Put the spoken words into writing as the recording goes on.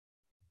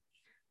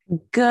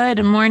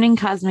Good morning,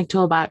 Cosmic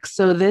Toolbox.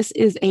 So, this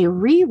is a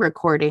re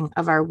recording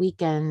of our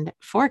weekend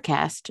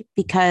forecast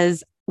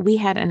because we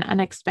had an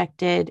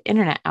unexpected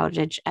internet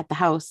outage at the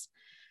house.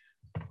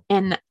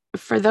 And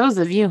for those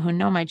of you who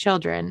know my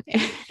children,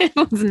 it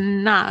was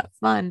not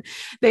fun.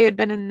 They had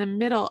been in the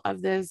middle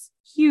of this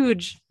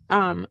huge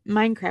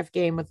Minecraft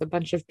game with a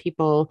bunch of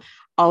people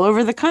all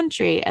over the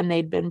country, and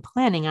they'd been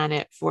planning on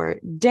it for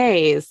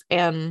days.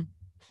 And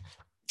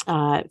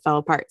it fell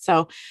apart.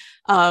 So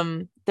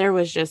there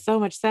was just so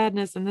much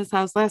sadness in this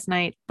house last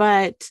night,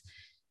 but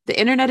the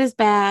internet is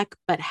back,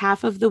 but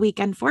half of the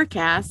weekend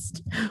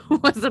forecast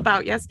was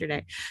about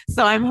yesterday.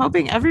 So I'm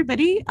hoping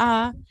everybody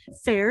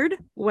fared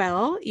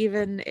well,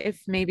 even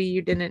if maybe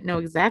you didn't know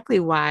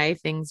exactly why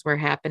things were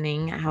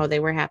happening, how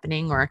they were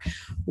happening, or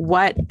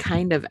what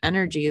kind of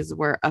energies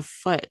were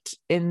afoot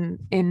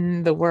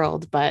in the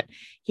world. But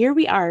here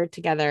we are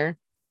together,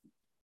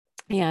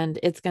 and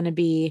it's going to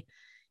be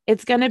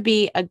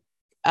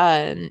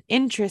an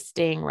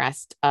interesting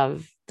rest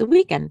of the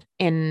weekend,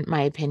 in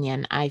my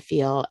opinion. I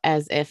feel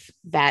as if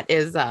that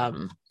is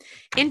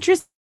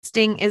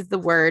interesting is the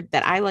word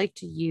that I like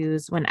to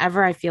use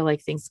whenever I feel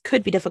like things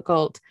could be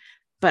difficult,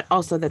 but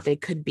also that they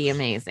could be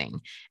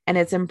amazing. And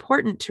it's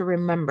important to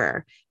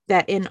remember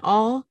that in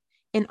all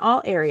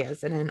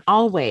areas and in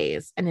all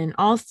ways and in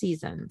all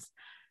seasons,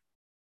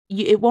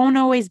 it won't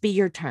always be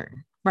your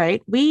turn,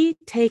 right? We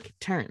take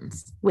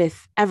turns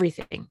with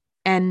everything.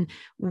 And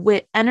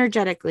with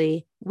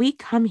energetically, we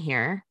come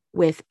here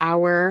with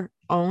our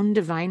own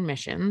divine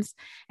missions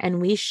and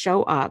we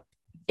show up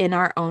in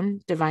our own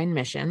divine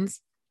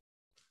missions,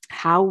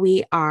 how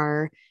we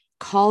are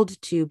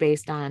called to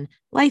based on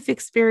life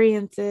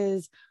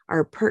experiences,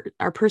 our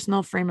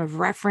personal frame of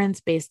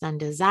reference based on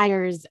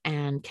desires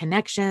and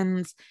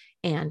connections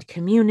and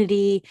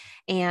community,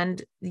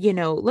 and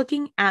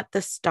looking at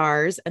the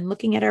stars and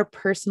looking at our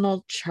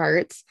personal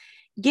charts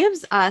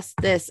gives us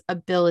this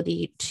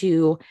ability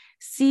to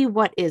see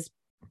what is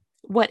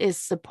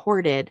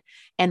supported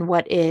and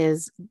what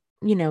is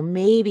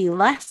maybe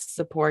less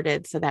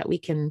supported, so that we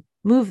can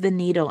move the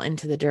needle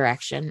into the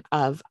direction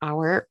of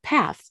our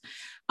paths.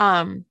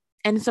 And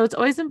so it's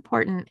always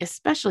important,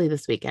 especially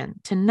this weekend,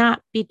 to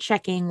not be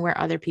checking where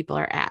other people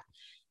are at.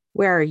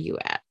 Where are you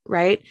at?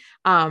 Right.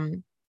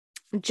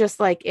 Just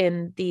like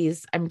in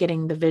these, I'm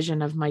getting the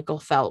vision of Michael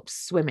Phelps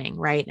swimming,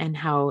 right? And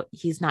how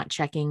he's not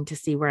checking to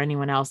see where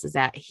anyone else is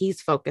at. He's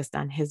focused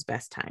on his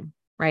best time,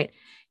 right?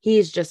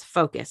 He's just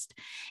focused.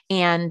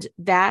 And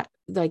that,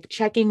 like,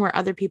 checking where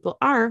other people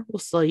are will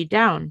slow you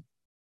down.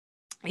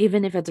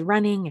 Even if it's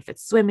running, if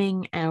it's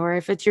swimming, or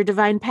if it's your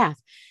divine path,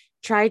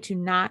 try to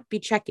not be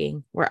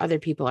checking where other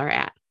people are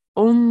at.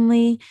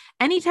 Only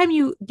anytime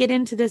you get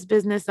into this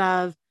business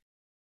of,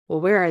 well,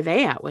 where are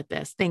they at with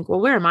this? Think,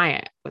 well, where am I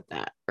at with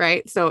that?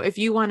 Right. So if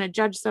you want to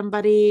judge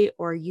somebody,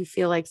 or you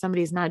feel like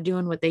somebody's not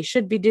doing what they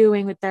should be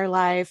doing with their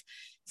life,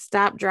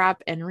 stop,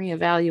 drop, and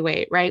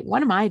reevaluate, right?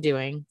 What am I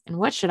doing? And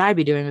what should I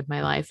be doing with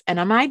my life? And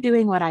am I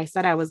doing what I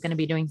said I was going to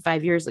be doing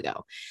 5 years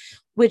ago?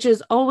 Which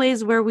is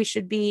always where we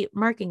should be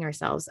marking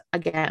ourselves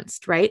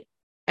against, right?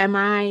 Am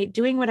I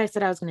doing what I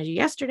said I was going to do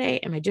yesterday?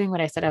 Am I doing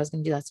what I said I was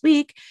going to do last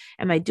week?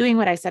 Am I doing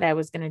what I said I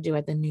was going to do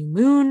at the new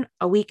moon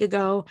a week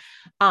ago?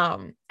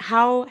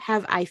 How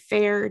have I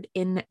fared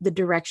in the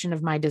direction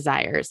of my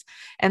desires?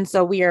 And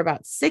so we are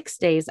about 6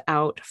 days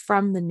out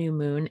from the new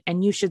moon,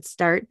 and you should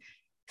start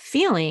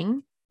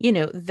feeling,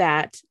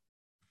 that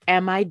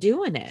am I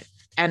doing it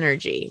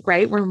energy,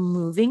 right? We're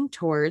moving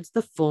towards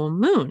the full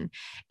moon.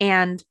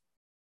 And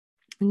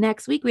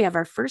next week, we have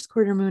our first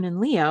quarter moon in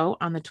Leo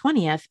on the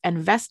 20th, and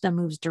Vesta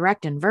moves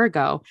direct in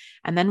Virgo.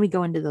 And then we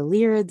go into the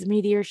Lyrids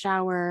meteor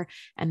shower,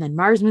 and then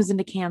Mars moves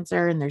into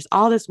Cancer, and there's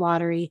all this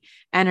watery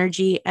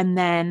energy. And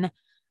then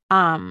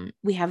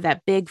we have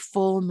that big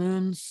full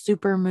moon,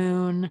 super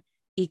moon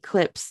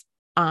eclipse,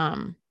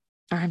 or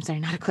I'm sorry,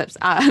 not eclipse,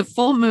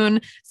 full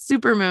moon,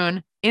 super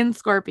moon in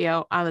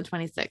Scorpio on the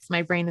 26th.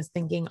 My brain is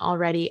thinking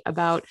already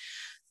about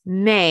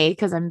May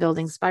because I'm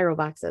building spiral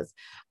boxes.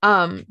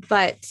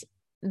 But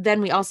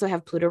then we also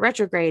have Pluto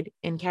retrograde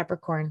in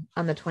Capricorn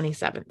on the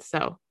 27th.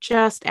 So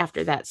just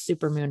after that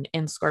supermoon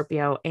in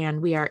Scorpio,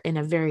 and we are in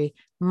a very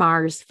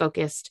Mars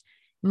focused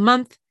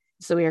month.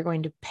 So we are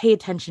going to pay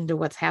attention to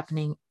what's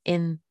happening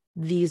in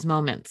these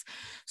moments.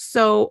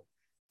 So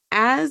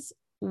as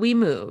we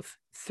move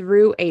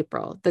through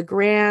April, the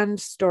grand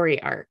story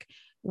arc,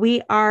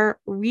 we are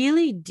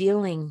really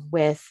dealing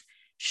with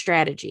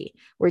strategy.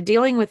 We're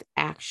dealing with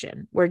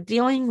action. We're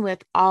dealing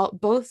with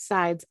both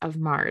sides of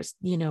Mars,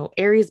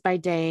 Aries by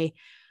day,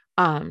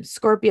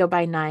 Scorpio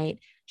by night,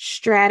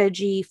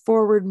 strategy,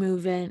 forward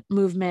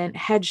movement,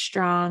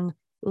 headstrong,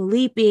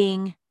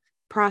 leaping,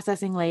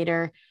 processing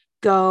later,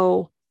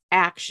 go,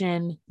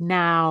 action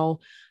now,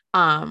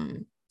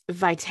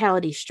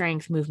 vitality,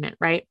 strength, movement,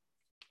 right?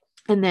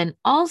 And then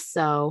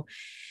also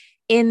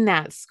in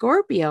that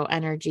Scorpio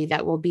energy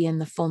that will be in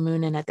the full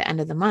moon and at the end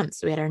of the month.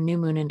 So we had our new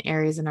moon in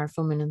Aries and our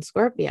full moon in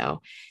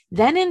Scorpio,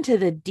 then into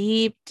the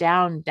deep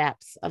down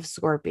depths of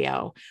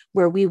Scorpio,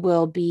 where we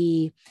will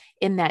be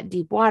in that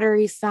deep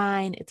watery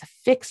sign. It's a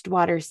fixed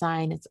water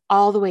sign. It's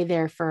all the way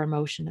there for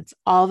emotion. It's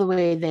all the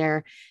way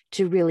there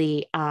to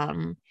really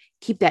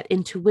keep that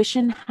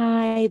intuition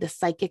high. The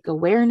psychic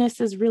awareness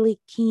is really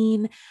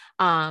keen.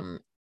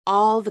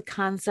 All the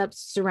concepts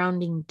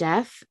surrounding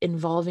death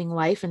involving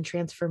life and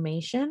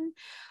transformation.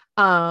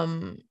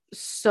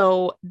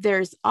 So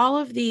there's all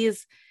of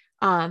these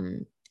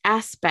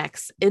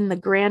aspects in the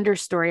grander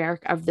story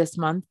arc of this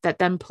month that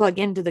then plug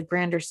into the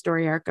grander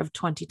story arc of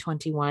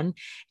 2021.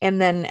 And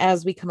then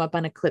as we come up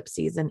on eclipse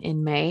season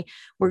in May,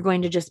 we're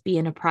going to just be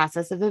in a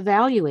process of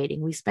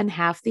evaluating. We spend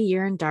half the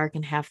year in dark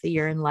and half the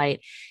year in light.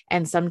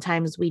 And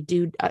sometimes we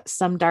do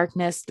some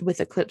darkness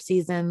with eclipse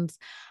seasons.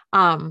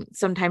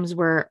 Sometimes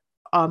we're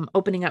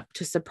opening up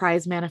to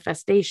surprise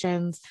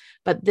manifestations,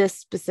 but this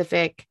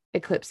specific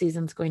eclipse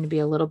season is going to be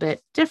a little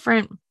bit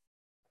different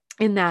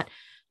in that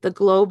the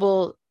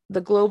global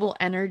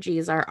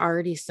energies are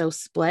already so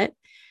split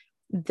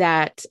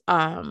that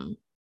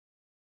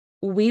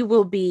we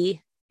will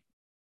be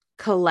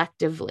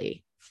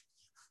collectively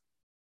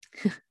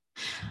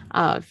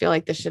I feel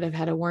like this should have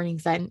had a warning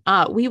sign.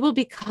 We will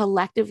be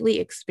collectively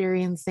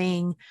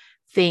experiencing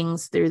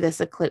things through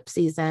this eclipse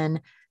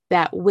season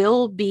that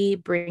will be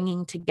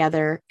bringing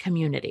together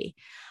community.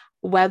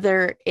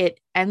 Whether it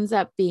ends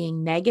up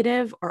being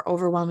negative or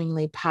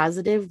overwhelmingly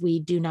positive, we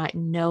do not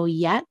know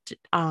yet.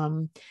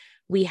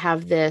 We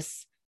have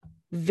this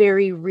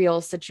very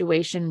real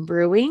situation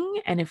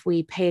brewing. And if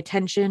we pay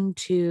attention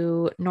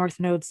to North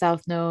Node,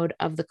 South Node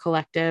of the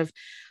collective,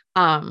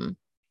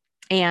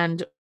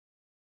 and,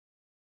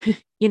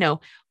 you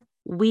know,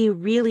 we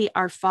really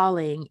are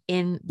falling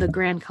in the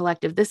grand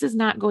collective. This is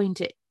not going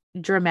to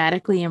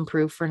dramatically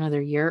improve for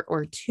another year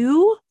or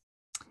two,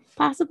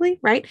 possibly,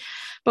 right?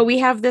 But we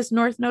have this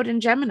North Node in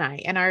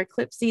Gemini, and our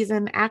eclipse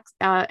season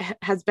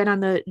has been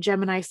on the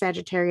Gemini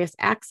Sagittarius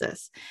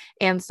axis.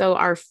 And so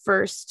our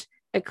first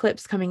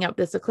eclipse coming up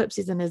this eclipse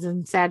season is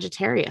in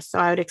Sagittarius. So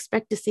I would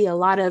expect to see a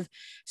lot of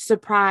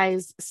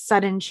surprise,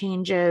 sudden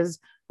changes,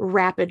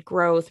 rapid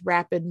growth,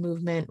 rapid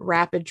movement,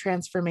 rapid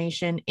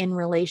transformation in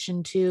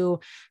relation to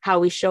how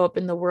we show up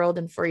in the world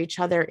and for each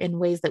other in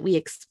ways that we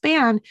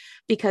expand,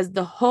 because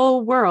the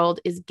whole world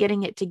is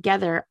getting it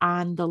together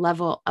on the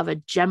level of a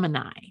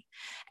Gemini.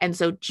 And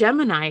so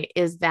Gemini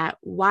is that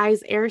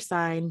wise air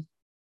sign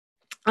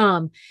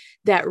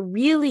that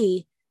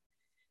really,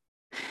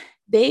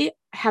 they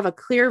have a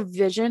clear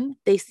vision.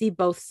 They see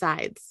both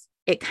sides.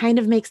 It kind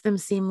of makes them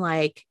seem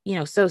like,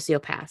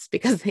 sociopaths,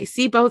 because they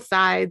see both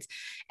sides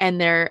and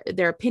their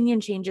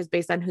opinion changes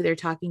based on who they're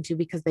talking to,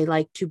 because they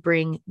like to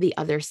bring the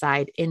other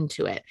side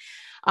into it.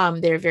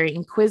 They're very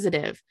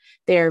inquisitive.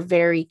 They're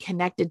very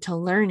connected to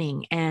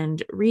learning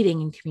and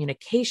reading and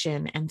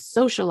communication and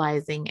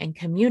socializing and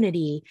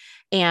community.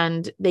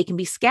 And they can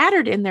be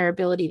scattered in their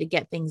ability to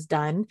get things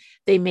done.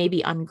 They may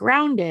be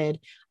ungrounded,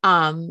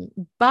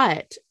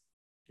 but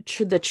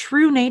the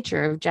true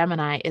nature of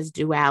Gemini is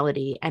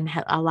duality and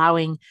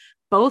allowing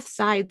both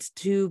sides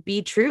to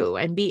be true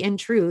and be in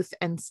truth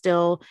and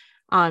still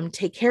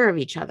take care of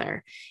each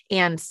other.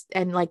 And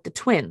like the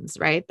twins,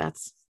 right?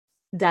 That's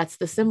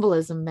the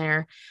symbolism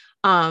there.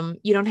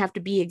 You don't have to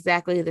be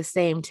exactly the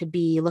same to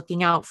be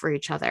looking out for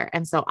each other.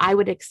 And so I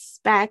would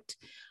expect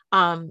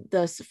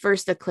the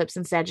first eclipse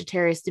in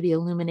Sagittarius to be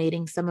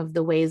illuminating some of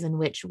the ways in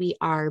which we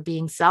are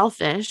being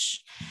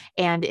selfish,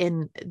 and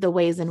in the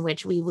ways in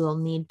which we will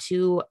need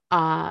to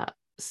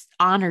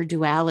honor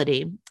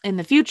duality in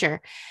the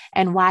future.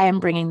 And why I'm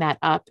bringing that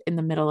up in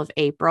the middle of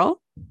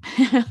April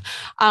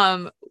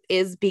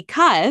is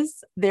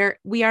because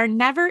we are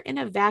never in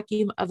a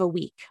vacuum of a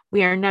week.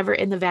 We are never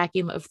in the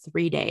vacuum of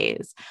 3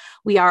 days.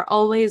 We are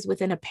always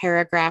within a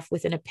paragraph,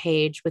 within a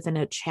page, within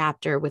a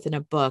chapter, within a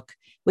book,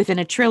 within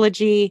a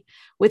trilogy,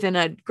 within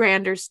a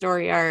grander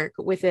story arc,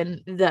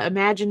 within the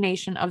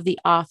imagination of the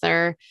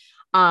author,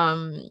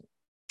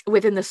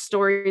 within the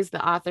stories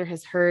the author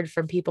has heard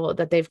from people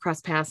that they've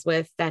crossed paths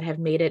with that have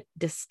made it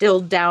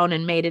distilled down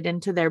and made it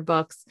into their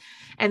books.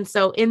 And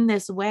so in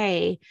this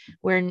way,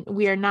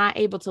 we are not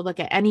able to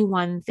look at any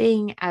one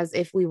thing as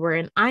if we were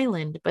an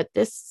island, but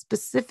this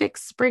specific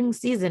spring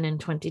season in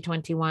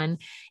 2021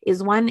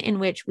 is one in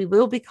which we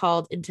will be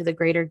called into the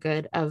greater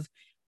good of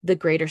the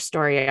greater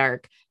story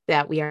arc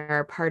that we are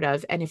a part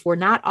of. And if we're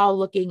not all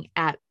looking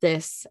at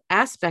this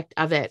aspect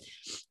of it,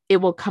 it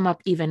will come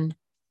up even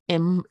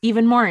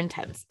more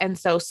intense. And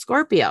so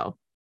Scorpio,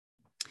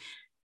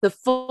 the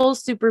full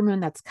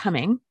supermoon that's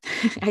coming,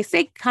 I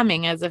say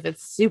coming as if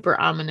it's super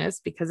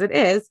ominous, because it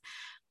is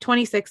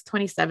 26th,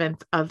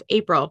 27th of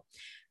April.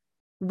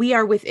 We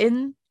are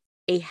within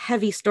a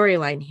heavy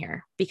storyline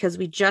here because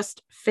we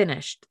just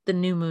finished the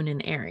new moon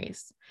in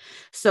Aries.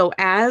 So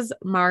as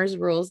Mars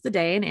rules the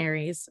day in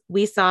Aries,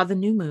 we saw the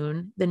new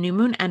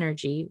moon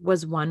energy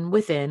was one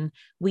within.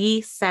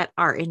 We set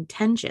our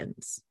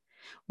intentions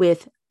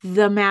with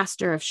the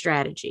master of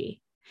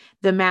strategy.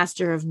 the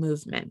master of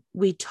movement.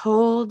 We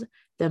told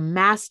the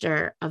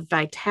master of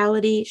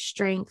vitality,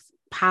 strength,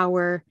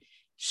 power,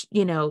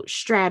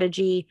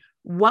 strategy,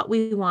 what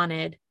we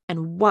wanted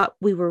and what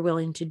we were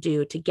willing to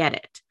do to get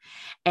it.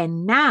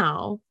 And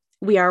now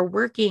we are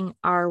working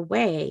our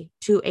way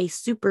to a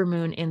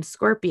supermoon in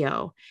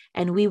Scorpio,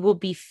 and we will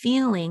be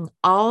feeling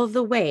all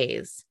the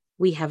ways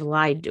we have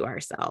lied to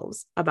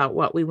ourselves about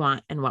what we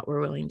want and what we're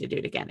willing to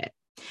do to get it.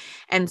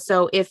 And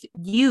so if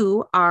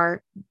you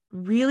are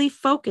really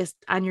focused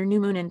on your new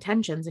moon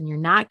intentions and you're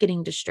not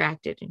getting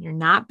distracted and you're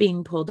not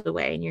being pulled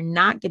away and you're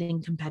not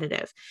getting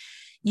competitive,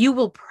 you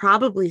will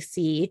probably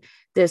see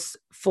this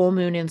full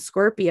moon in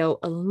Scorpio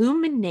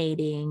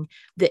illuminating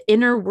the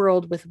inner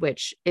world with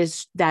which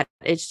is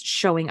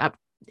showing up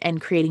and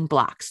creating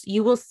blocks.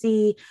 You will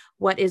see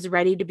what is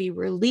ready to be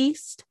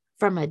released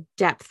from a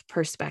depth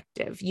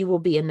perspective. You will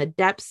be in the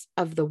depths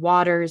of the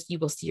waters. You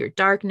will see your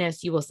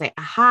darkness. You will say,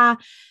 aha,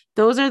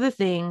 those are the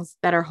things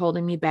that are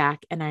holding me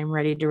back, and I'm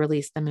ready to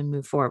release them and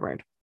move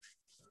forward.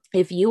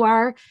 If you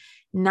are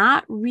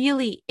not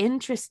really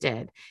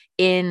interested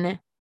in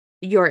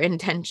your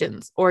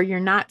intentions, or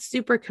you're not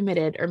super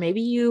committed, or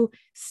maybe you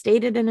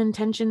stated an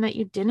intention that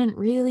you didn't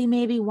really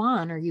maybe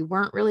want, or you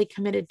weren't really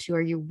committed to,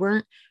 or you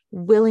weren't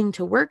willing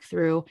to work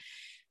through,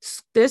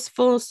 this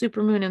full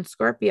supermoon in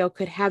Scorpio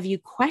could have you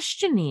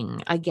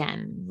questioning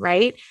again,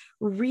 right?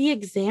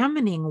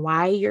 Re-examining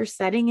why you're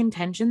setting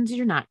intentions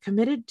you're not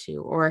committed to,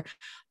 or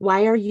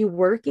why are you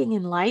working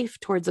in life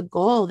towards a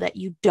goal that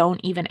you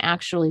don't even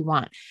actually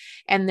want.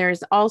 And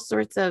there's all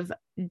sorts of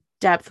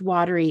depth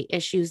watery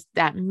issues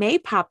that may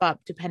pop up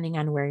depending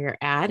on where you're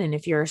at. And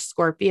if you're a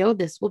Scorpio,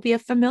 this will be a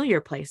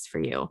familiar place for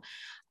you.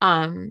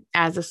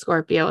 As a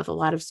Scorpio with a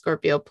lot of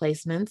Scorpio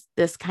placements,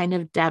 this kind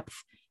of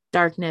depth,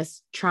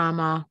 darkness,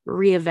 trauma,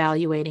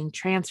 reevaluating,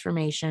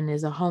 transformation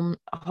is a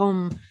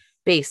home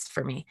base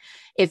for me.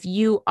 If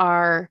you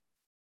are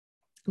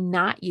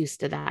not used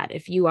to that,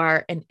 if you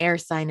are an air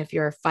sign, if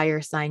you're a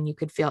fire sign, you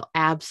could feel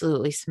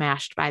absolutely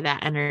smashed by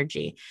that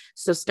energy.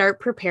 So start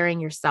preparing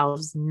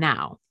yourselves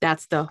now.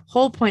 That's the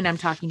whole point I'm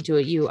talking to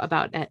you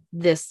about at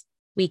this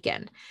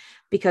weekend,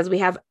 because we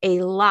have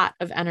a lot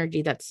of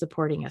energy that's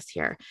supporting us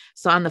here.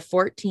 So on the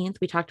 14th,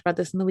 we talked about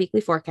this in the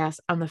weekly forecast.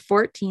 On the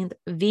 14th,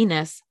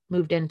 Venus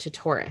moved into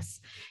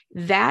Taurus.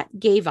 That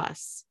gave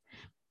us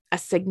a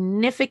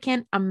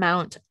significant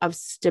amount of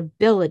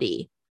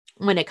stability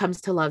when it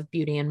comes to love,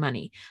 beauty, and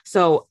money.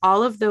 So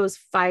all of those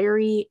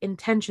fiery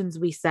intentions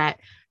we set,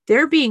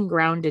 they're being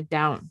grounded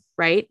down,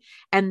 right?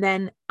 And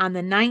then on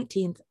the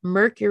 19th,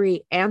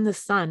 Mercury and the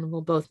sun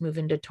will both move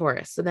into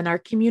Taurus. So then our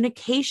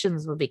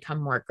communications will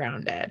become more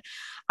grounded.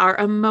 Our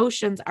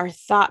emotions, our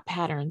thought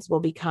patterns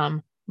will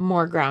become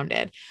more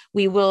grounded.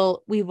 We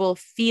will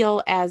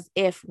feel as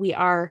if we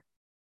are,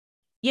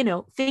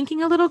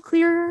 thinking a little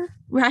clearer,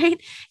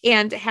 right?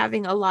 And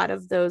having a lot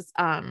of those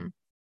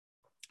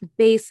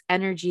base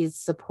energies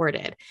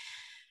supported.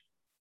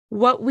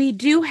 What we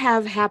do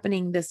have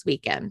happening this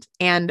weekend,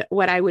 and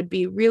what I would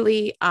be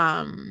really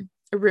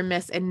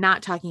remiss in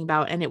not talking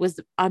about, and it was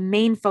a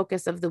main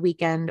focus of the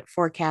weekend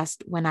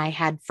forecast when I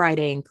had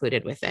Friday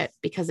included with it,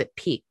 because it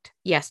peaked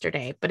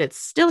yesterday, but it's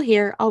still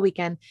here all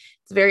weekend.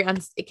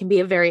 It's it can be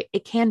a very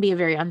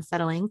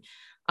unsettling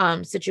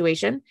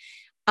situation,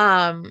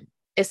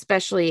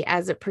 especially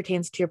as it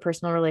pertains to your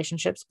personal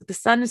relationships. The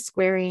sun is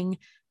squaring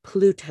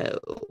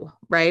Pluto,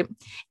 right?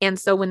 And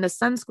so when the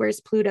sun squares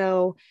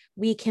Pluto,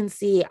 we can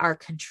see our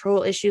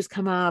control issues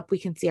come up. We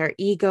can see our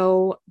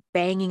ego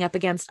banging up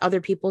against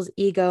other people's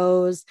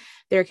egos.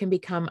 There can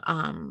become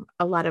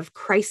a lot of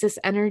crisis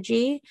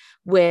energy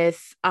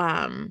with,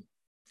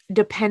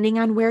 depending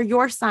on where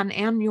your sun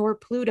and your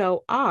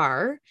Pluto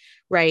are,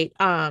 right?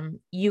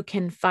 You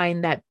can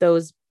find that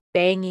those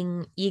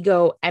banging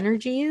ego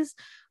energies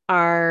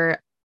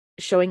are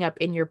showing up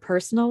in your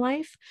personal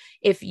life.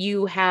 If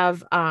you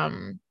have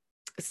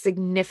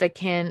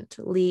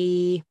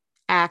significantly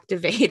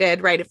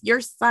activated, right? If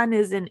your sun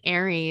is in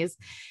Aries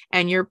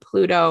and your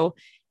Pluto,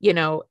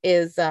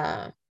 is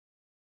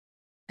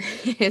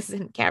is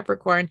in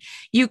Capricorn,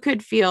 you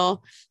could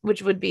feel,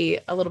 which would be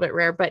a little bit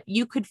rare, but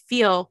you could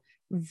feel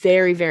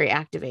very, very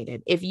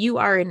activated. If you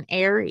are in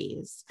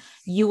Aries,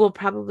 you will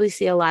probably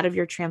see a lot of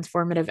your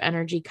transformative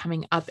energy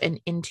coming up and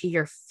into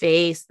your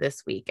face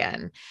this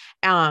weekend.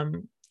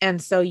 And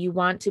so you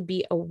want to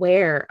be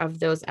aware of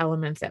those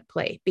elements at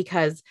play,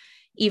 because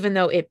even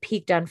though it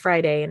peaked on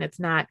Friday and it's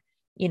not,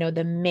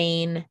 the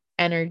main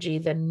energy,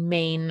 the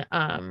main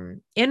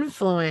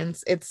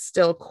influence, it's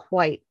still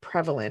quite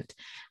prevalent.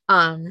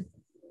 And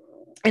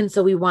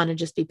so we want to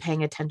just be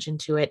paying attention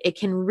to it. It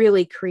can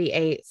really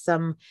create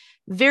some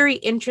very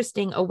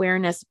interesting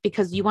awareness,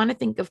 because you want to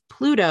think of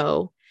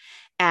Pluto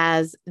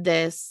as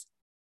this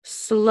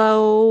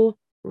slow,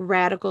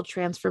 radical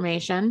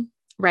transformation,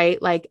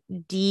 right? Like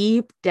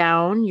deep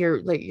down,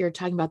 you're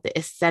talking about the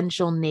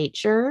essential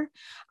nature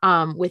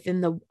within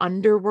the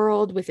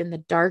underworld, within the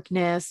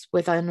darkness,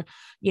 within,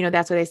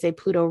 that's why they say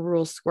Pluto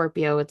rules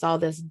Scorpio. It's all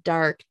this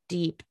dark,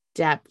 deep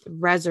depth,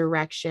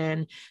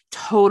 resurrection,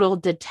 total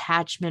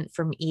detachment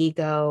from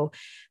ego,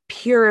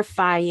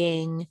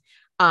 purifying,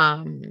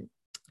 um,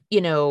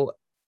 you know,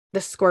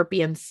 the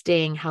scorpion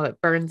sting, how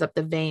it burns up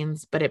the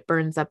veins, but it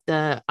burns up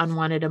the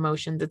unwanted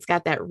emotions. It's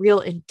got that real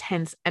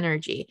intense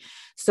energy.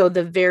 So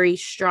the very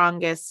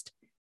strongest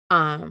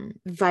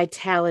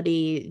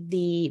vitality,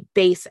 the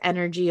base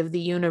energy of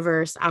the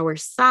universe, our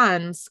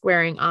sun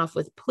squaring off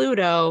with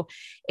Pluto,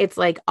 it's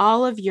like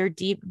all of your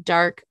deep,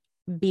 dark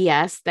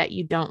BS that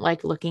you don't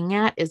like looking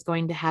at is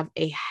going to have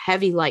a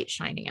heavy light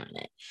shining on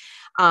it.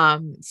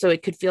 So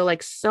it could feel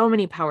like so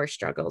many power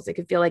struggles. It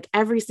could feel like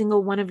every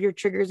single one of your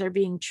triggers are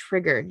being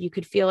triggered. You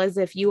could feel as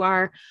if you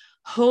are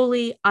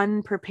wholly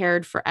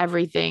unprepared for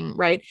everything,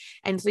 right?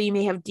 And so you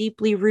may have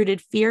deeply rooted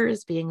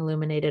fears being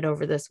illuminated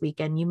over this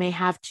weekend. You may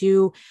have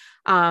to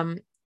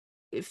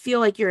feel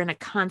like you're in a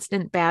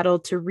constant battle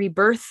to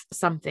rebirth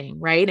something,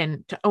 right?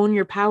 And to own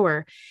your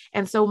power.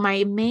 And so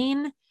my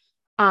main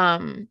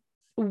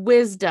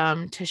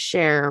wisdom to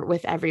share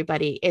with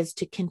everybody is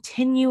to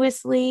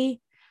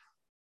continuously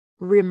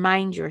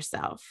remind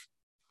yourself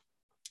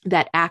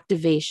that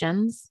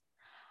activations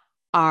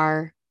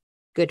are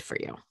good for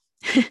you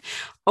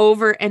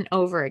over and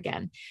over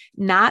again.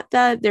 Not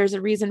that there's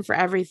a reason for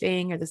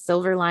everything or the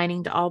silver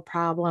lining to all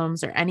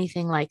problems or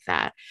anything like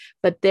that,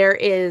 but there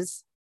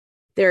is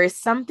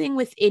something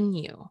within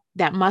you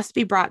that must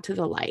be brought to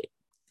the light.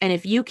 And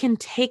if you can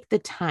take the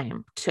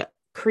time to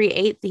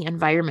create the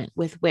environment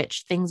with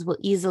which things will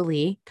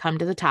easily come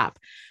to the top,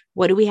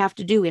 what do we have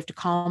to do? We have to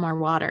calm our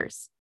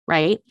waters,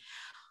 right?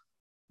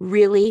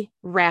 Really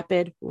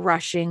rapid,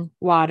 rushing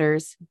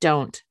waters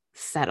don't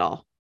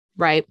settle,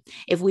 right?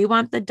 If we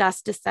want the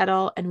dust to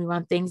settle and we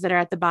want things that are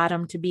at the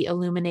bottom to be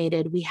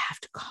illuminated, we have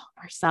to calm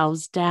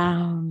ourselves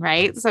down,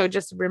 right? So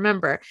just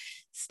remember,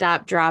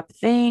 stop, drop,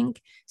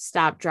 think,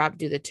 stop, drop,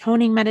 do the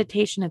toning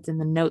meditation. It's in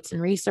the notes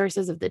and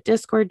resources of the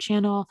Discord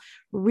channel.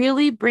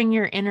 Really bring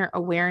your inner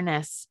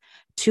awareness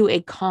to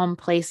a calm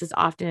place as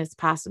often as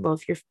possible.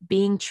 If you're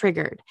being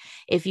triggered,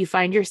 if you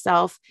find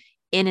yourself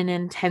in an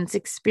intense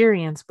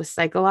experience with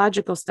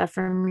psychological stuff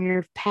from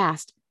your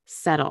past,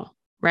 settle,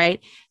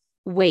 right?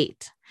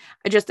 Wait.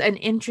 Just an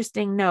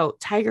interesting note,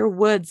 Tiger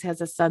Woods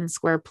has a Sun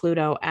square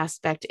Pluto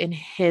aspect in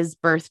his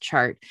birth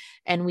chart,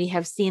 and we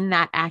have seen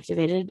that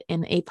activated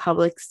in a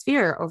public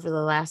sphere over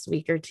the last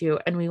week or two,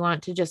 and we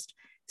want to just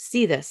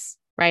see this,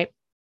 right?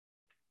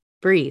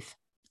 Breathe,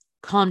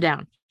 calm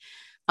down,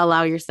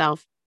 allow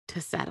yourself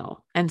to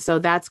settle. And so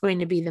that's going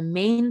to be the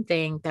main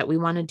thing that we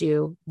want to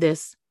do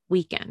this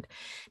weekend.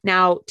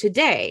 Now,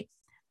 today,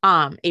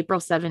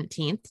 April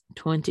 17th,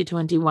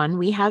 2021,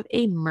 we have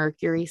a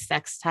Mercury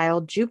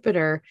sextile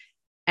Jupiter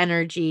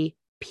energy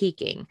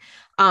peaking.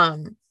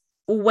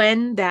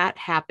 When that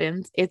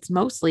happens, it's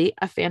mostly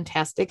a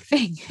fantastic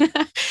thing,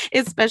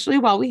 especially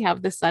while we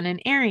have the sun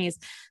in Aries.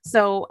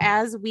 So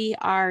as we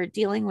are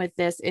dealing with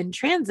this in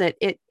transit,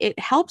 it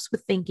helps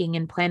with thinking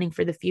and planning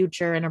for the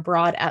future and a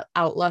broad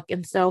outlook.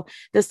 And so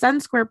the sun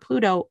square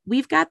Pluto,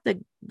 we've got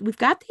the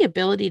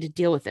ability to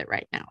deal with it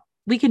right now.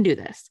 We can do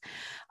this.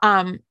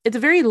 It's a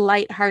very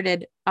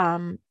lighthearted,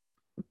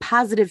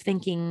 positive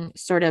thinking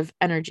sort of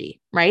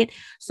energy, right?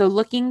 So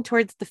looking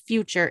towards the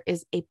future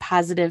is a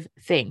positive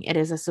thing. It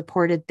is a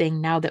supported thing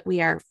now that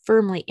we are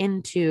firmly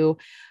into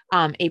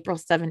April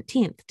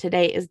 17th.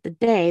 Today is the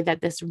day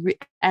that this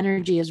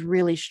energy is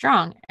really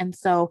strong. And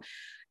so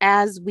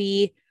as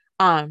we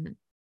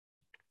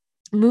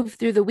move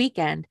through the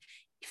weekend,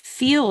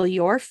 feel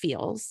your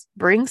feels,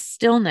 bring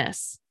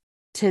stillness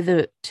to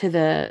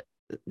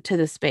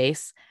the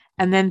space,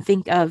 and then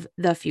think of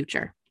the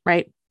future,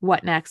 right?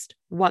 What next?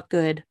 What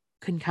good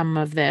can come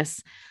of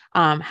this?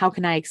 How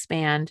can I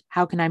expand?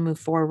 How can I move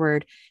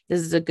forward?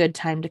 This is a good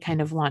time to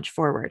kind of launch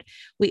forward.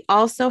 We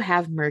also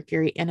have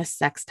Mercury in a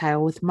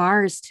sextile with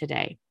Mars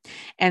today.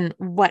 And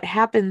what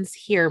happens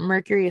here,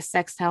 Mercury is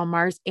sextile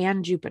Mars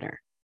and Jupiter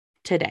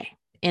today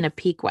in a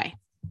peak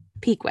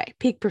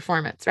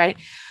performance, right?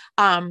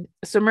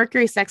 So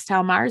Mercury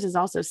sextile Mars is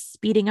also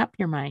speeding up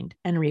your mind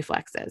and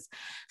reflexes.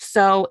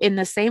 So in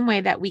the same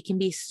way that we can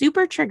be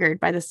super triggered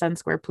by the sun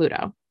square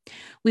Pluto,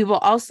 we will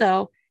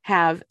also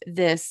have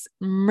this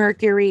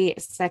Mercury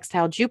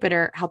sextile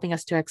Jupiter helping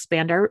us to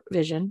expand our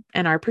vision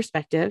and our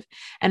perspective.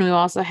 And we will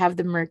also have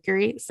the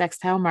Mercury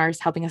sextile Mars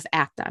helping us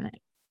act on it,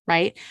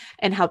 right?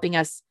 And helping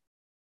us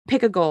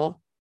pick a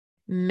goal,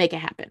 make it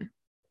happen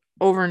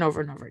over and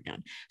over and over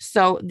again.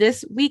 So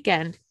this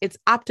weekend, it's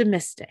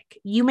optimistic.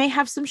 You may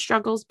have some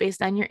struggles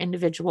based on your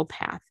individual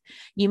path.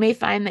 You may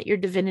find that your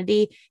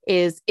divinity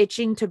is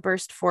itching to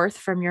burst forth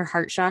from your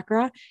heart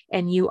chakra,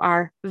 and you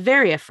are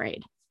very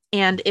afraid.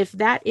 And if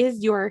that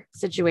is your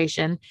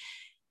situation,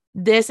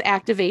 this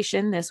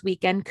activation this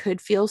weekend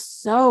could feel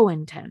so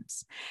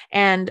intense.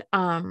 And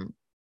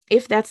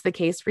if that's the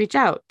case, reach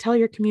out, tell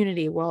your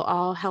community. We'll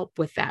all help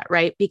with that,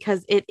 right?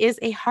 Because it is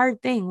a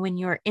hard thing when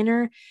your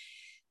inner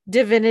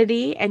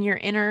divinity and your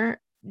inner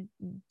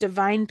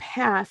divine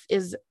path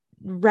is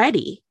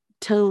ready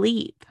to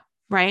leap,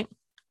 right?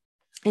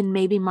 And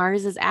maybe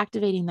Mars is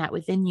activating that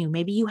within you.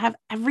 Maybe you have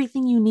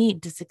everything you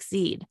need to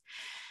succeed,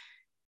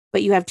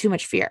 but you have too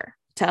much fear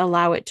to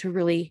allow it to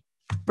really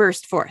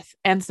burst forth.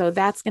 And so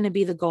that's going to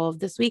be the goal of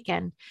this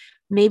weekend.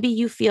 Maybe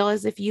you feel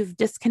as if you've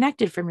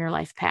disconnected from your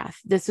life path.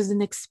 This is an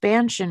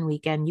expansion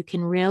weekend. You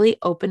can really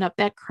open up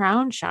that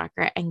crown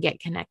chakra and get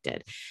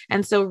connected.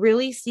 And so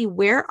really see,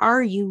 where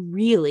are you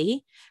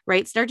really,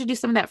 right? Start to do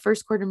some of that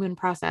first quarter moon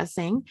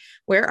processing.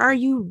 Where are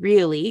you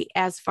really,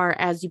 as far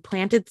as you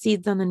planted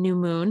seeds on the new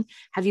moon?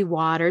 Have you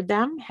watered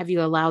them? Have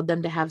you allowed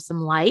them to have some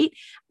light?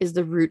 Is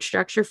the root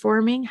structure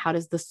forming? How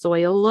does the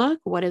soil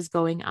look? What is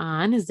going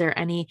on? Is there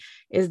any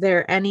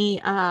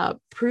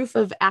proof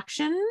of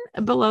action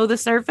below the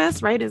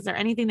surface, right? Is there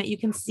anything that you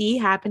can see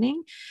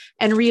happening?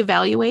 And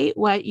reevaluate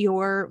what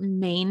your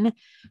main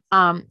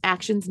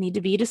actions need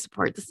to be to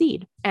support the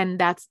seed. And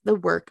that's the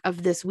work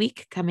of this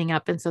week coming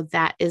up. And so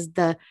that is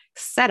the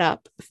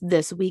setup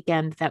this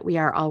weekend that we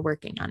are all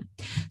working on.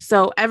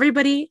 So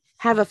everybody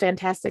have a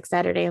fantastic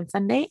Saturday and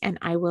Sunday, and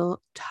I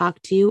will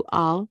talk to you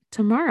all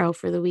tomorrow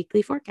for the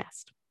weekly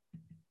forecast.